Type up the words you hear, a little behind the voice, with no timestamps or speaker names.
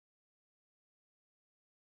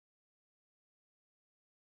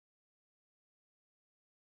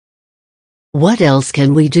What else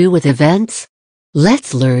can we do with events?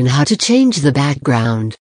 Let's learn how to change the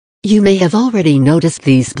background. You may have already noticed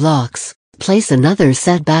these blocks. Place another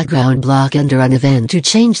set background block under an event to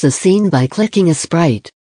change the scene by clicking a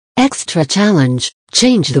sprite. Extra challenge: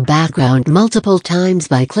 change the background multiple times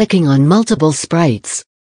by clicking on multiple sprites.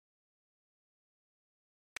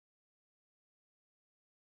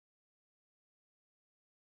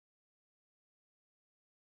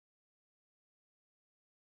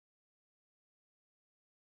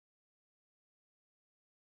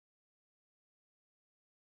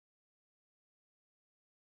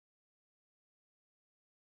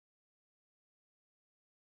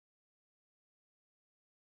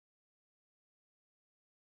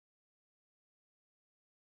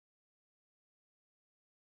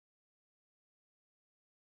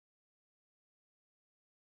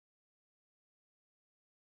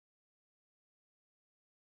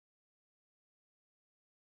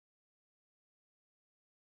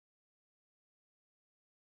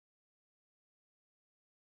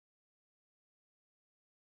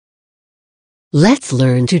 Let's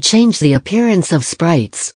learn to change the appearance of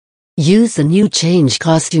sprites. Use the new Change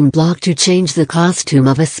Costume block to change the costume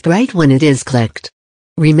of a sprite when it is clicked.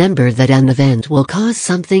 Remember that an event will cause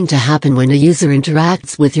something to happen when a user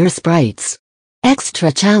interacts with your sprites. Extra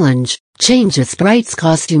challenge: change a sprite's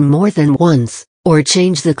costume more than once, or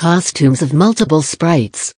change the costumes of multiple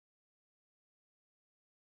sprites.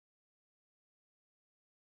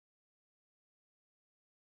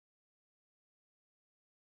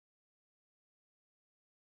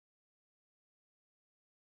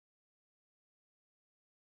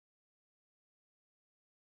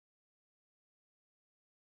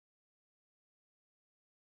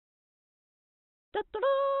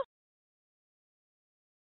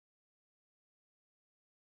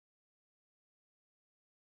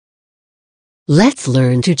 Let's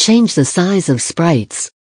learn to change the size of sprites.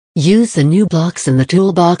 Use the new blocks in the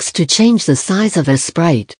toolbox to change the size of a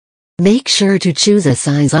sprite. Make sure to choose a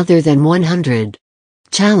size other than 100.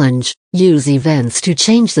 Challenge: use events to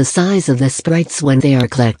change the size of the sprites when they are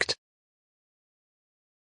clicked.